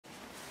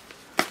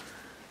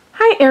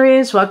Hi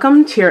Aries,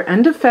 welcome to your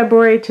end of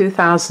February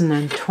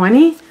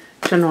 2020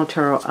 General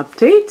Tarot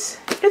Update.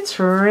 It's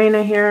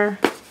Raina here.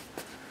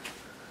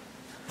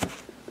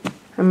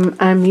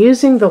 I'm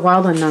using the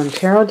Wild Unknown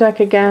Tarot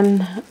deck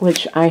again,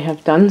 which I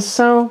have done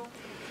so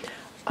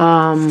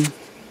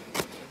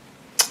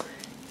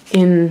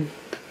in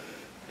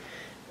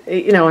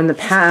the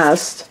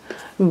past,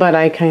 but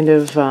I kind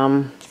of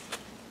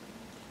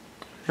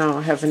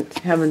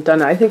haven't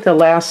done it. I think the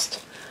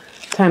last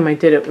time I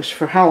did it was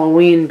for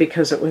Halloween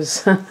because it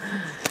was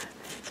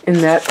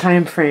in that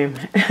time frame.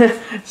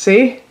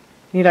 See?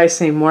 Need I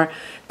say more?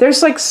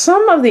 There's like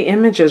some of the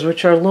images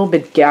which are a little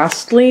bit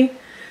ghastly,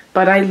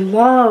 but I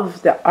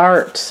love the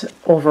art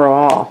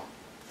overall.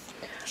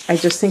 I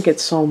just think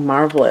it's so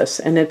marvelous,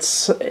 and it's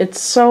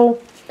so,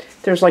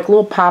 there's like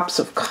little pops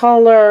of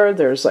color,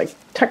 there's like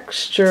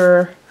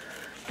texture.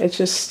 It's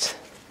just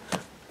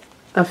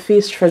a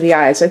feast for the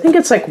eyes. I think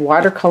it's like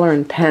watercolor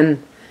and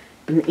pen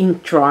and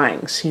ink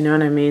drawings, you know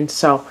what I mean?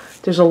 So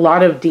there's a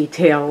lot of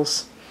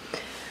details.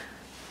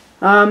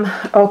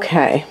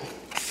 Okay.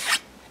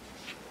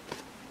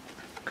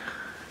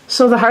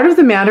 So the heart of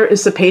the matter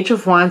is the Page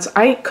of Wands.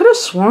 I could have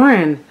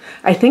sworn,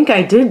 I think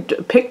I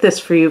did pick this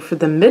for you for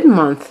the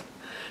mid-month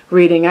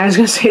reading. I was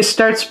going to say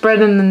start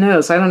spreading the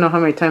news. I don't know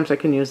how many times I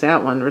can use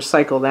that one,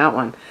 recycle that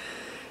one.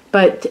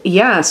 But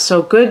yeah,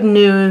 so good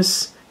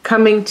news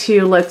coming to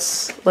you.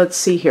 Let's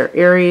see here,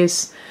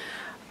 Aries.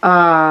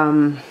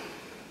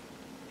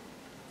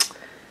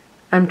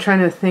 I'm trying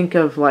to think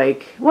of I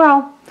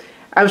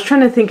was trying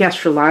to think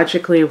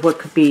astrologically of what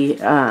could be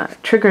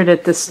triggered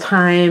at this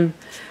time.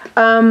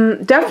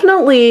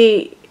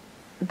 Definitely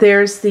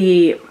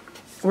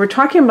we're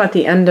talking about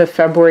the end of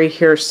February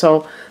here,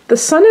 so the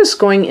sun is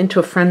going into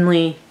a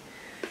friendly,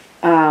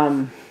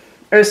 or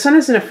the sun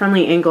is in a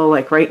friendly angle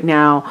like right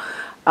now.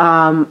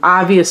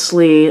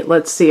 Obviously,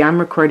 let's see, I'm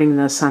recording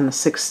this on the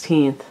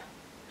 17th.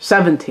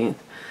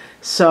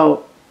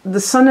 So the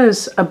sun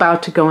is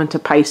about to go into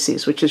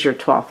Pisces, which is your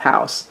 12th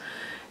house.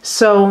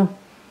 So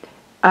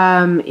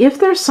if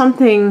there's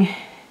something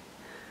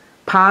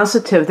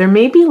positive, there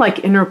may be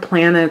like inner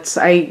planets.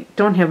 I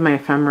don't have my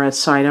ephemeris,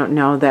 so I don't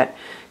know, that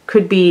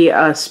could be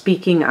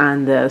speaking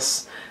on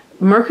this.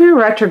 Mercury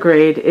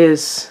retrograde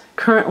is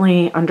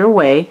currently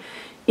underway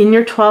in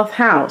your 12th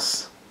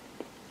house.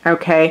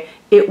 Okay,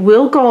 it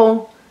will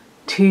go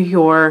to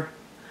your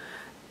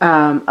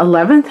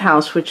 11th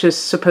house, which is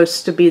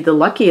supposed to be the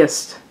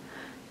luckiest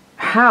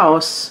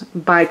house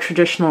by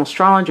traditional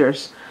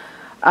astrologers.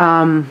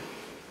 And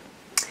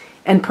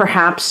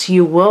perhaps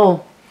you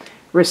will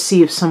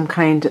receive some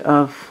kind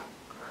of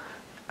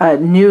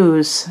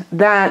news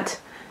that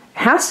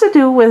has to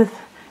do with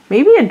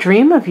maybe a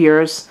dream of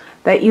yours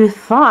that you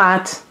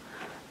thought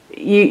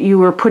you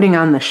were putting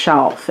on the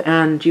shelf,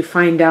 and you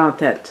find out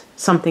that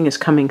something is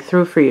coming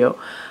through for you.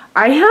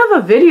 I have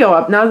a video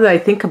up, now that I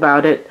think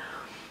about it,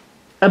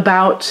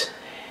 about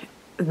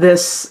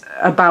this,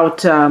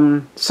 about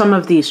some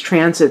of these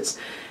transits.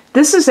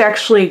 This is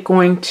actually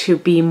going to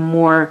be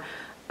more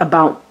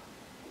about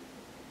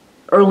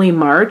early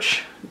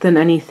March than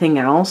anything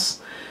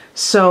else.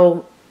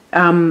 So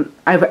I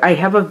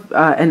have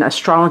an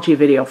astrology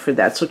video for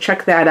that, so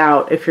check that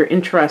out if you're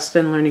interested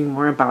in learning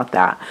more about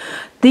that.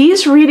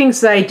 These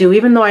readings that I do,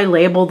 even though I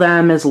label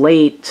them as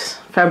late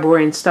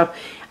February and stuff,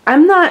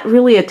 I'm not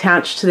really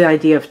attached to the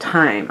idea of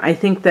time. I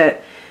think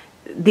that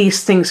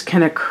these things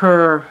can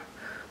occur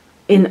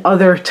in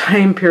other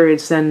time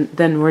periods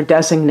than we're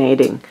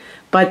designating.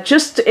 But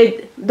just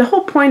the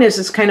whole point is,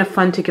 it's kind of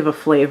fun to give a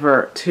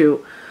flavor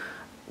to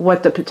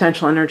what the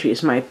potential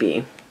energies might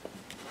be.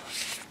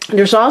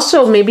 There's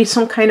also maybe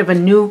some kind of a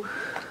new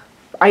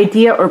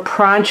idea or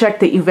project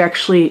that you've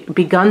actually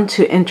begun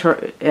to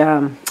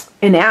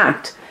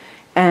enact,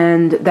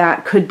 and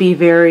that could be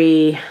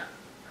very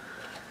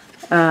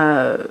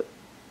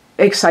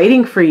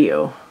exciting for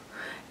you.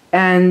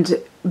 And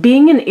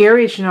being in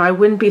Aries, I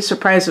wouldn't be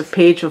surprised if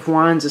Page of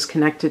Wands is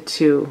connected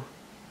to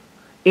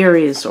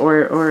Aries,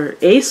 or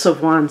Ace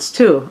of Wands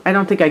too. I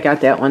don't think I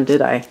got that one,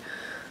 did I?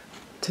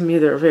 To me,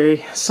 they're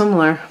very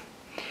similar.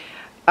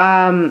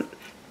 In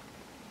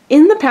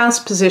the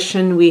past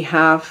position, we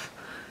have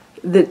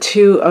the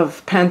Two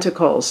of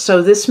Pentacles.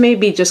 So this may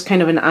be just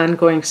kind of an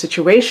ongoing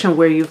situation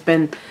where you've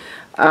been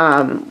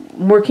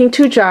working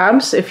two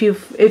jobs. If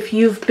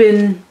you've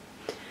been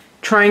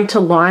trying to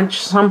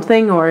launch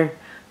something or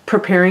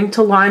preparing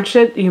to launch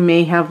it, you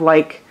may have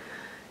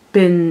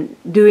been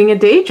doing a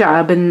day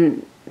job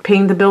and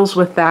paying the bills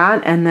with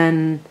that, and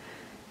then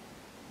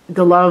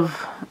the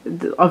love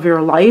of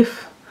your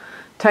life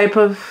type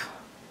of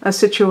a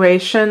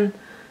situation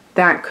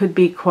that could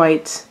be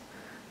quite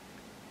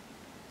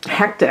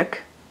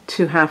hectic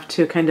to have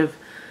to kind of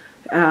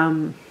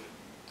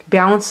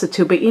balance the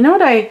two. But you know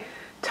what I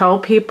tell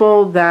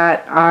people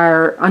that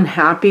are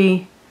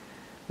unhappy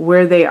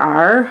where they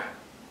are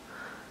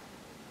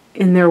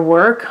in their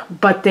work,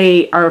 but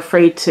they are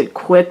afraid to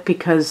quit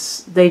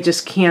because they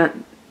just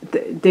can't,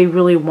 they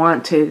really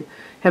want to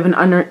have an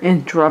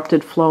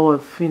uninterrupted flow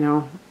of,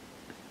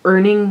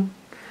 earning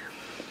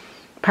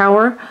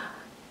power.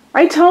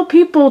 I tell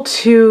people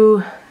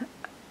to,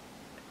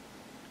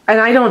 and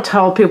I don't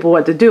tell people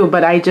what to do,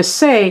 but I just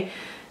say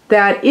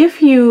that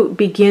if you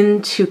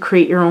begin to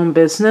create your own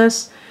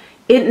business,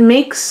 it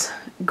makes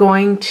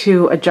going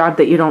to a job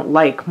that you don't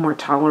like more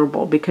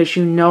tolerable, because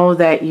you know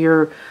that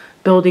you're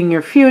building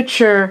your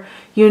future,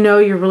 you know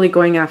you're really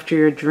going after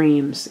your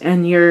dreams,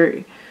 and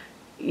you're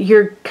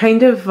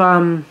kind of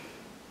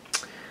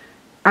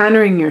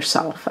honoring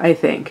yourself, I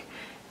think.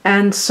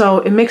 And so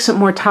it makes it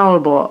more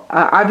tolerable.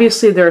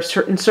 Obviously, there are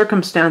certain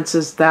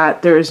circumstances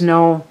that it is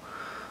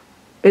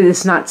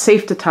not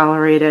safe to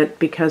tolerate it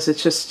because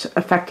it's just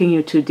affecting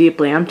you too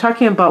deeply. I'm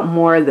talking about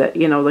more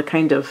the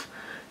kind of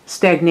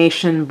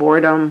stagnation,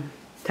 boredom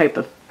type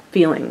of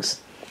feelings.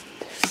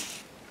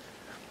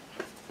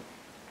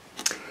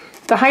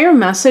 The higher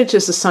message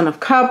is the Son of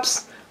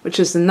Cups, which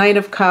is the Knight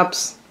of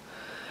Cups.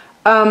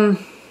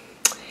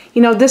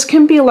 This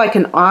can be like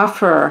an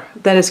offer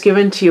that is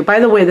given to you. By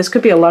the way, this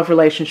could be a love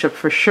relationship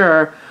for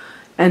sure,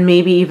 and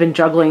maybe even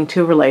juggling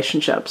two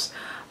relationships.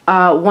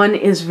 One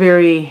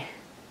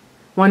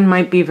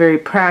might be very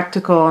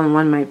practical and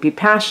one might be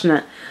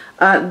passionate.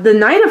 The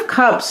Knight of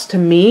Cups, to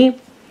me,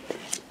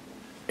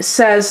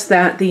 says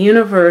that the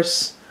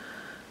universe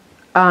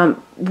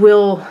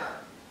will,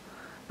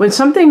 when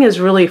something is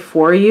really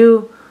for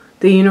you,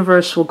 the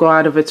universe will go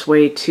out of its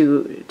way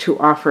to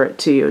offer it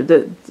to you.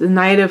 The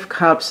Knight of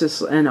Cups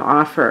is an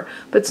offer,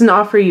 but it's an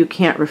offer you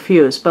can't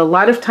refuse. But a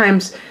lot of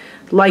times,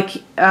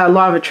 like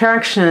Law of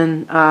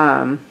Attraction,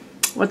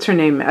 what's her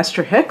name?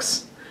 Esther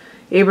Hicks?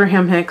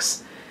 Abraham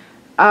Hicks,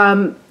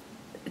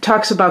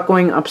 talks about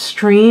going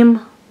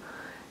upstream.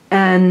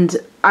 And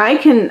I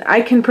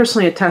can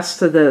personally attest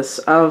to this,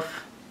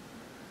 of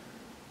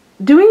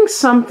doing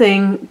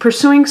something,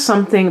 pursuing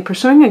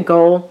a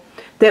goal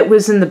that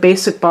was in the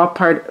basic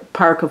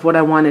ballpark of what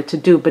I wanted to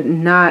do, but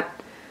not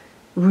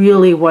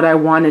really what I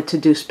wanted to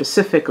do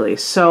specifically.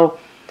 So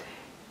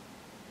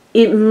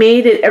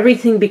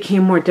everything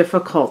became more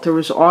difficult. There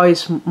was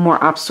always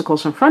more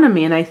obstacles in front of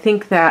me. And I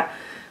think that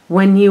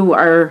when you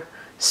are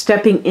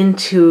stepping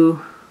into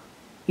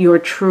your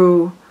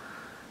true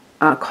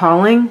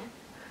calling,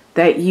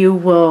 that you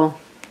will,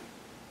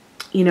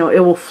 it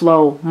will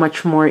flow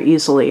much more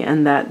easily.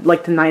 And that,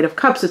 like the Knight of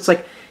Cups, it's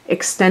like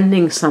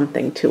extending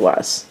something to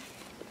us.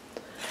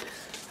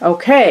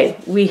 Okay,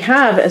 we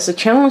have as a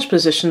challenge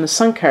position the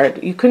Sun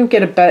card. You couldn't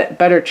get a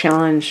better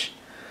challenge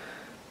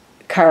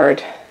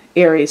card,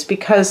 Aries,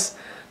 because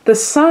the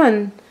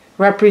Sun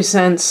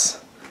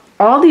represents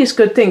all these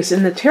good things.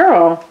 In the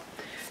tarot,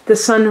 the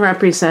Sun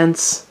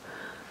represents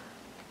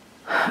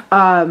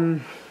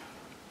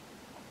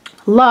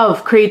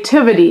love,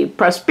 creativity,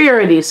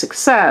 prosperity,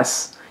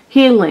 success,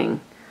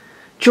 healing,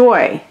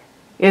 joy.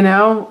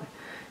 Do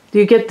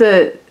you get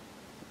the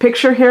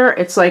picture here?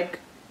 It's like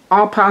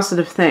all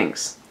positive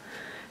things.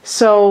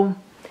 So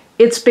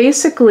it's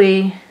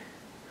basically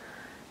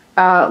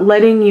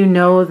letting you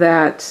know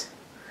that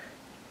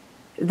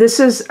this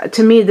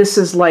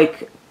is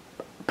like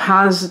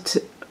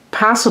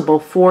possible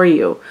for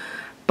you,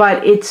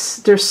 but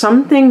there's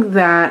something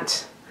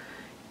that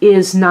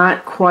is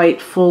not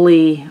quite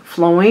fully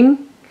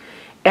flowing,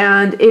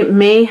 and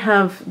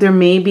there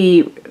may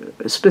be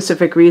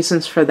specific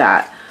reasons for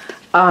that.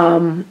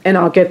 And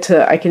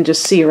I can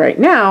just see right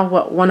now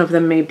what one of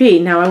them may be.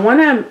 Now I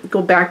want to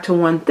go back to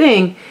one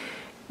thing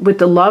with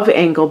the love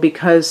angle,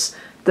 because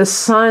the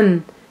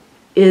Sun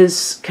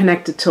is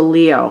connected to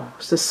Leo.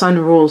 So the Sun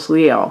rules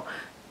Leo.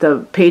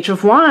 The Page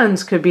of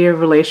Wands could be a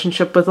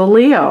relationship with a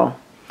Leo.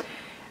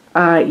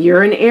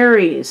 You're an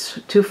Aries,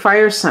 2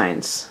 fire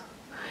signs.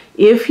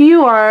 If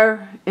you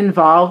are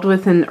involved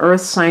with an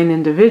earth sign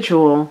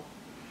individual,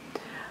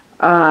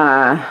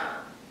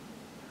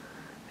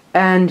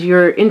 and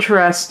you're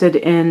interested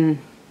in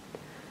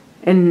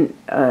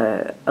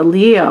a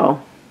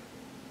Leo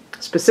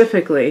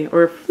specifically,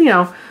 or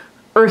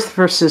earth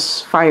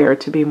versus fire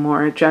to be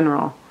more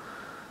general,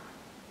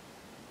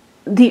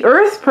 the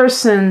earth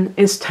person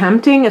is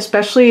tempting,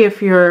 especially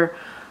if your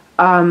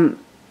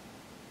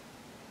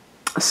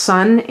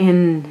Sun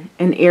in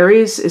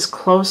Aries is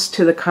close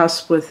to the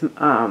cusp with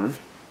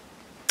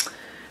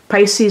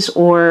Pisces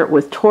or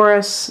with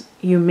Taurus.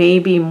 You may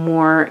be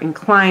more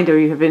inclined, or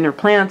you have inner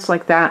planets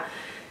like that,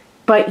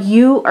 but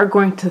you are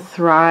going to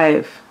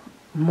thrive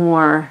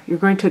more. You're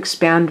going to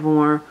expand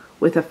more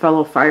with a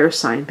fellow fire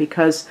sign,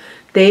 because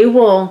they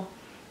will,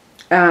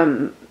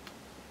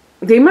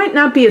 they might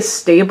not be as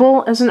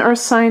stable as an earth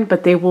sign,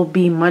 but they will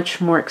be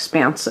much more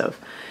expansive.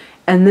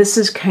 And this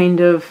is kind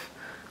of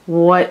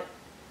what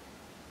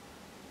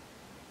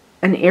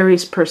an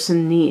Aries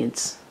person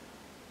needs,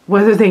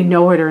 whether they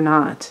know it or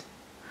not.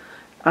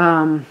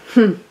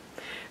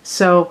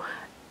 So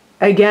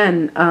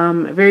again,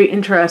 very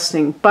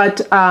interesting.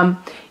 But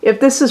if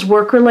this is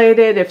work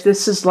related, if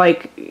this is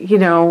like,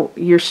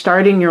 you're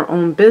starting your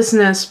own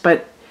business,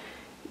 but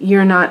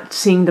you're not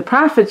seeing the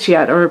profits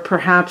yet, or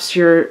perhaps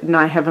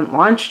haven't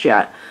launched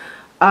yet,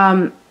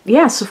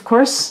 yes, of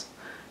course,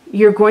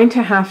 you're going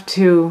to have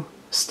to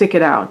stick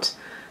it out.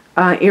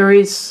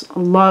 Aries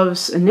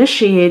loves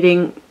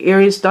initiating.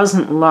 Aries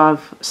doesn't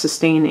love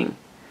sustaining.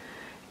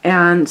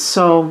 And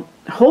so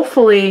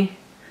hopefully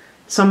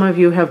some of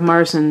you have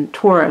Mars in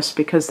Taurus,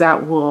 because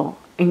that will,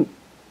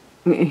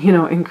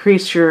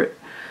 increase your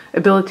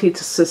ability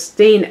to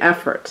sustain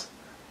effort.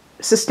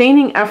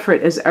 Sustaining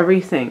effort is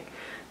everything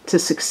to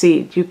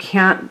succeed. You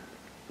can't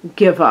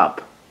give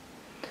up.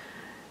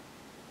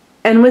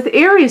 And with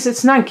Aries,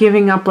 it's not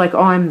giving up like,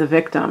 oh, I'm the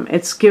victim.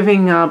 It's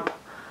giving up,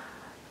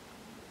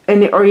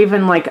 or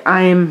even like,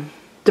 I'm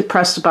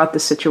depressed about the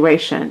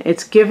situation.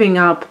 It's giving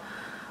up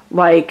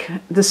like,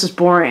 this is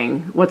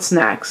boring. What's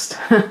next?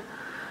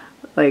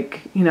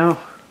 Like,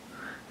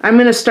 I'm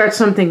going to start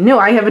something new.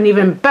 I have an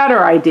even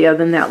better idea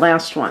than that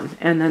last one.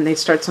 And then they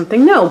start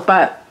something new.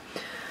 But,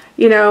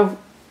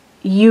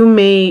 you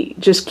may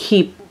just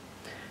keep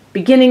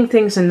beginning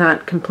things and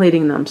not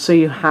completing them. So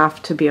you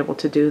have to be able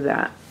to do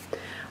that.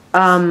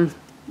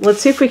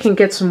 Let's see if we can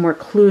get some more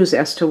clues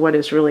as to what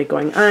is really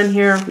going on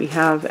here. We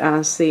have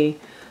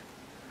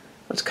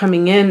what's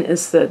coming in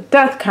is the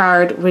Death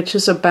card, which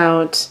is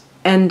about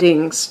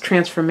endings,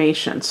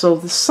 transformation. So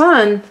the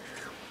Sun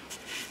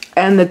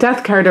and the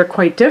Death card are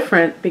quite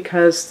different,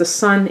 because the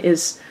Sun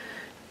is,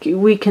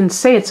 we can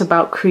say it's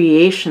about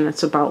creation,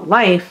 it's about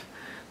life.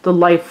 The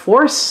life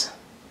force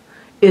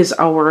is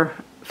our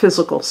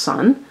physical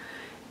sun.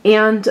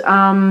 And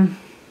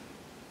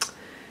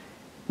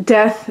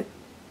death,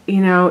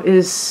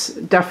 is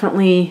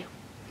definitely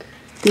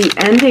the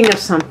ending of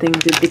something,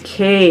 the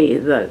decay,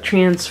 the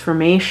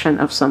transformation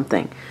of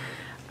something.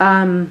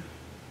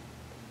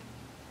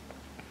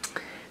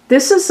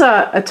 This is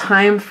a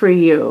time for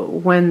you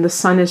when the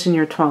Sun is in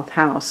your 12th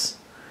house.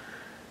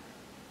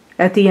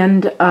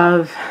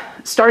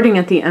 Starting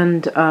at the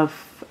end of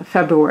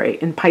February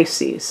in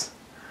Pisces,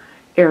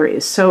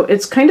 Aries. So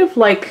it's kind of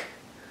like,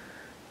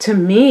 to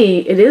me,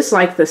 it is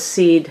like the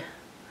seed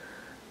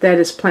that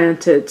is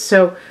planted.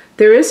 So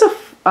there is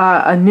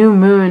a new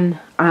moon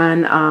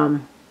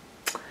on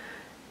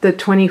the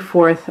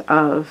 24th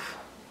of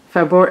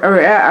February,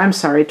 or I'm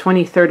sorry,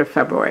 23rd of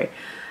February.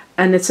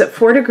 And it's at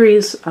 4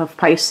 degrees of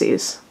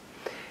Pisces.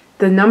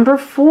 The number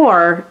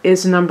 4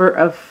 is a number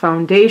of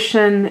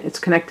foundation. It's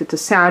connected to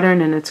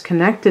Saturn, and it's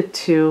connected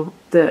to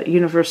the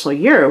universal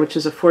year, which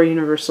is a 4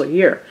 universal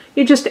year.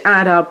 You just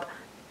add up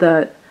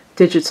the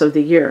digits of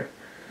the year.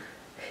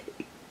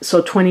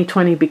 So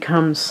 2020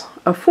 becomes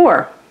a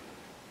 4.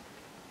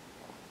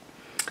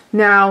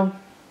 Now,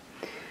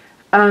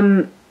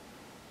 so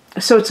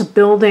it's a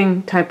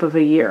building type of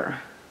a year.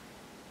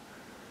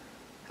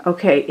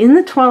 Okay, in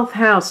the 12th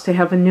house, to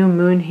have a new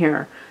moon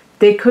here,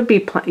 they could be,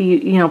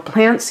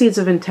 plant seeds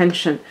of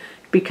intention,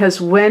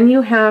 because when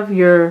you have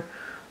your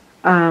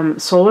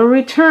solar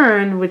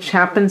return, which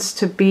happens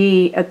to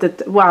be at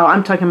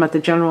I'm talking about the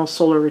general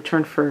solar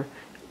return for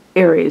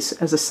Aries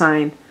as a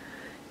sign,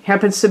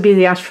 happens to be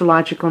the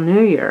astrological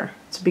new year.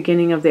 It's the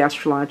beginning of the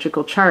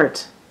astrological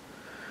chart.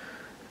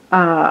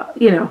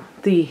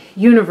 The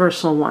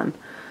universal one.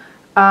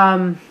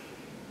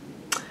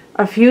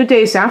 A few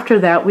days after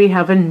that, we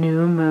have a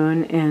new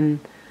moon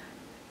in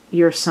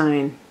your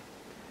sign.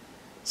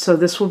 So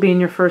this will be in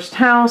your first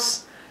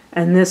house,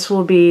 and this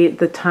will be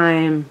the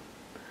time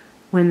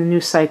when the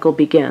new cycle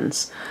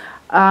begins.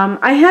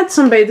 I had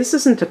somebody, this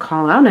isn't to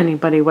call out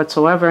anybody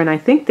whatsoever, and I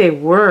think they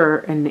were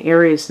in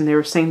Aries, and they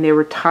were saying they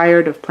were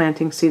tired of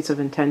planting seeds of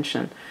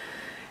intention.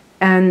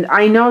 And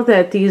I know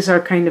that these are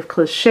kind of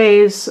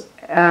cliches,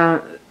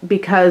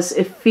 because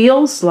it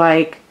feels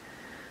like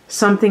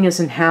something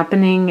isn't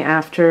happening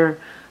after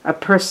a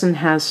person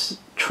has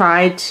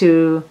tried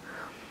to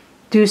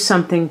do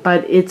something,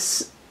 but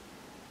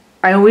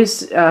I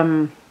always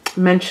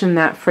mention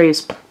that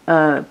phrase,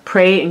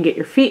 pray and get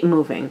your feet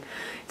moving.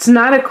 It's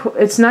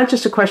not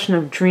just a question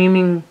of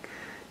dreaming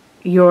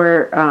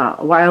your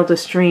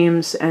wildest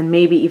dreams and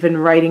maybe even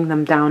writing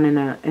them down in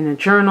a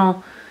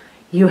journal.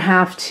 You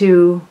have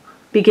to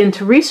begin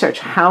to research,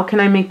 how can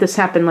I make this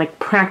happen, like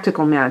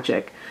practical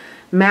magic.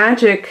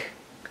 Magic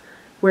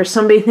where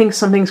somebody thinks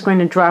something's going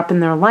to drop in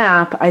their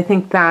lap, I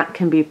think that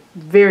can be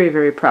very,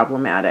 very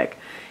problematic.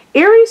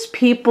 Aries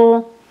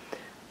people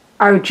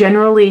are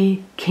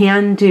generally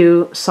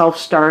can-do,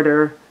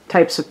 self-starter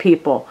types of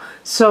people.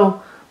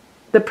 So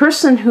the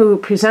person who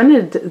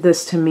presented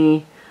this to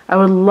me, I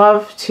would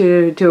love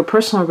to do a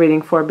personal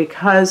reading for,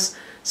 because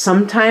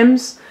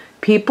sometimes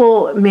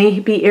people may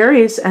be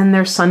Aries and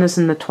their sun is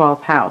in the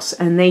 12th house,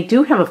 and they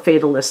do have a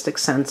fatalistic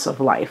sense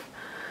of life,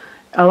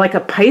 like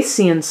a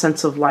Piscean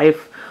sense of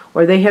life,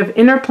 or they have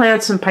inner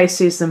planets in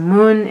Pisces, the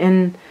moon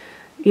in,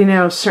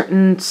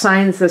 certain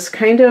signs. This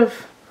kind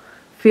of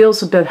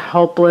feels a bit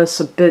helpless,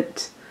 a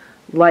bit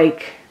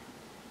like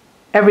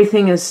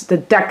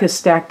the deck is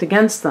stacked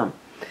against them.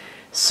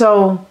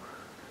 So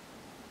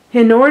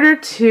in order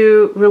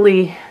to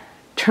really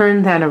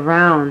turn that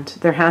around,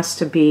 there has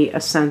to be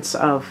a sense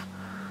of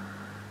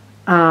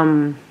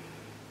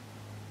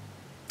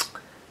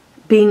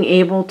being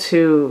able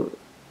to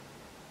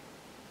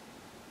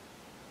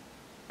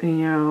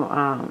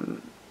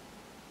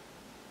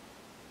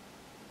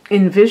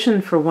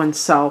envision for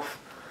oneself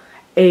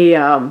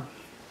a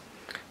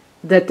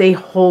that they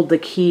hold the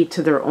key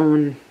to their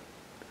own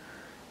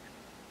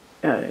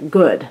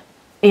good.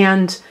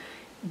 And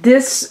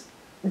this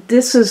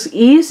is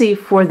easy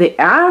for the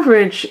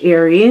average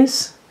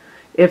Aries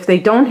if they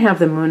don't have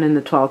the moon in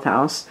the 12th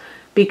house,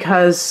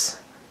 because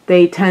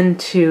they tend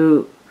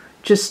to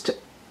just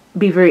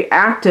be very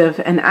active,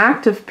 and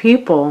active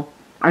people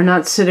are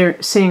not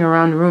sitting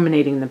around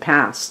ruminating the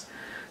past.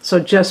 So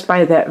just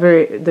by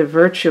the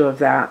virtue of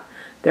that,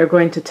 they're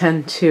going to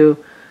tend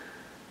to,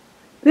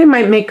 they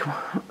might make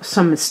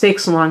some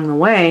mistakes along the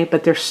way,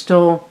 but they're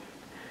still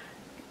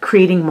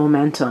creating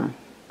momentum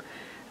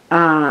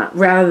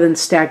rather than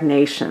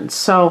stagnation.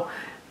 So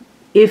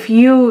if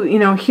you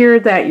hear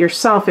that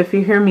yourself, if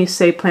you hear me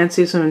say plant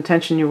seeds of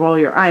intention, you roll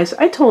your eyes,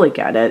 I totally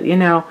get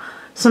it.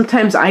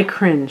 Sometimes I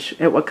cringe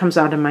at what comes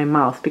out of my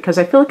mouth because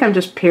I feel like I'm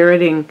just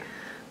parroting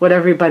what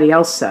everybody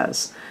else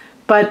says.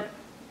 But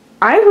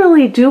I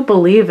really do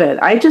believe it.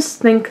 I just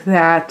think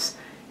that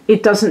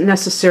it doesn't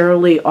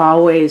necessarily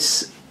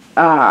always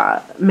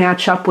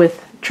match up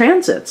with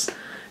transits.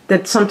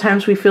 That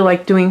sometimes we feel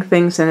like doing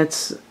things and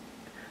it's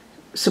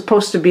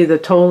supposed to be the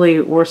totally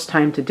worst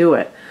time to do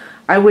it.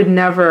 I would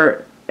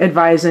never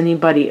advise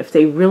anybody, if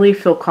they really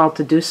feel called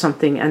to do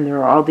something and there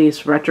are all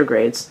these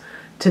retrogrades,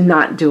 to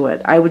not do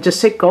it. I would just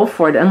say go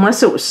for it,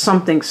 unless it was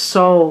something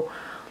such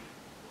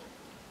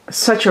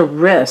a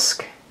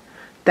risk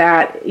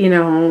that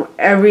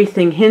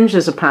everything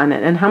hinges upon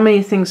it. And how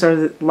many things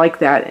are like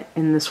that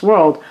in this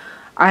world?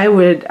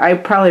 I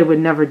probably would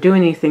never do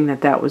anything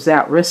that was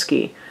that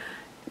risky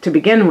to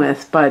begin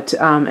with. But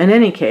in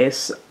any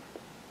case,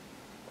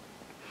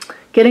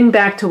 getting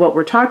back to what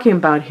we're talking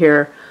about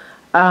here,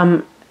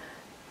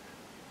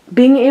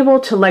 being able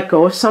to let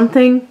go of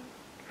something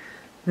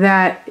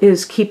that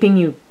is keeping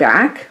you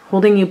back,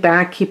 holding you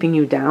back, keeping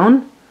you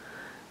down,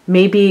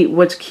 maybe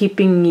what's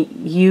keeping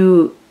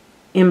you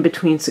in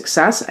between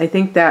success. I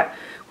think that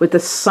with the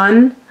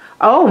sun,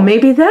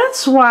 maybe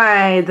that's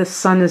why the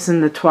sun is in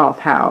the 12th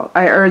house,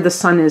 or the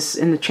sun is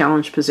in the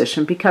challenge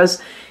position,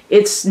 because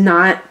it's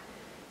not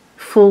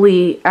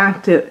fully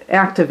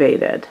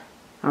activated.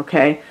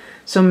 Okay,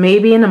 so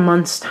maybe in a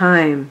month's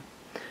time,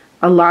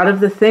 a lot of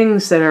the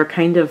things that are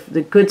kind of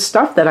the good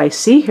stuff that I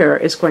see here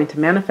is going to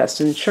manifest.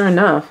 And sure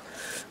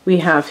enough, we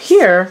have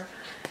here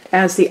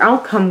as the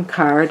outcome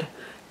card,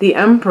 the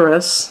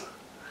Empress,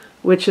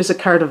 which is a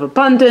card of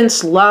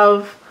abundance,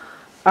 love,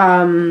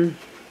 and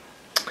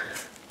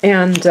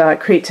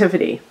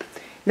creativity.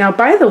 Now,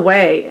 by the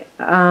way,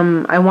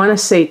 I want to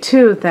say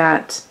too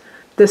that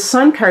the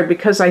Sun card,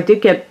 because I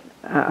did get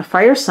a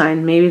fire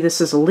sign, maybe this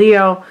is a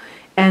Leo,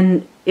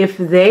 and if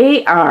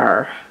they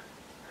are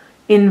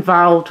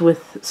involved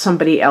with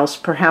somebody else,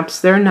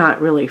 perhaps they're not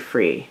really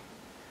free.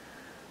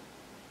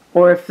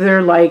 Or if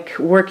they're like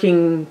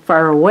working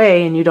far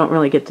away and you don't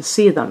really get to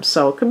see them.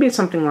 So it could be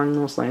something along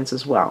those lines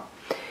as well.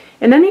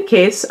 In any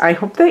case, I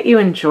hope that you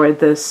enjoyed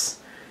this,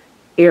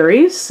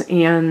 Aries.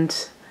 And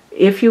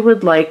if you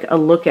would like a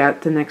look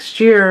at the next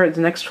year,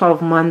 the next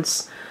 12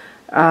 months,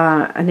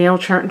 a natal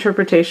chart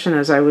interpretation,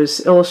 as I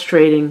was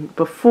illustrating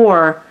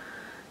before,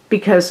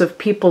 because of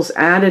people's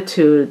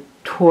attitude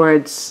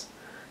towards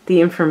the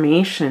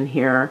information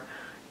here,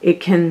 it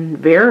can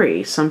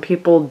vary. Some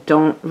people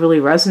don't really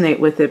resonate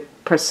with it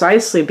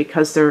precisely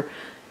because they're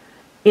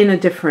in a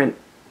different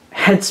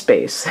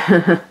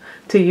headspace,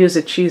 to use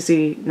a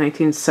cheesy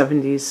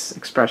 1970s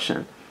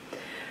expression.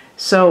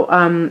 So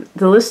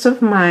the list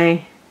of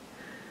my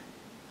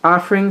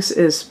offerings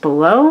is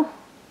below.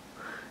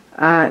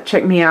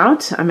 Check me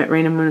out. I'm at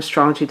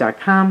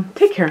rainamoonAstrology.com.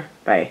 Take care.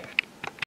 Bye.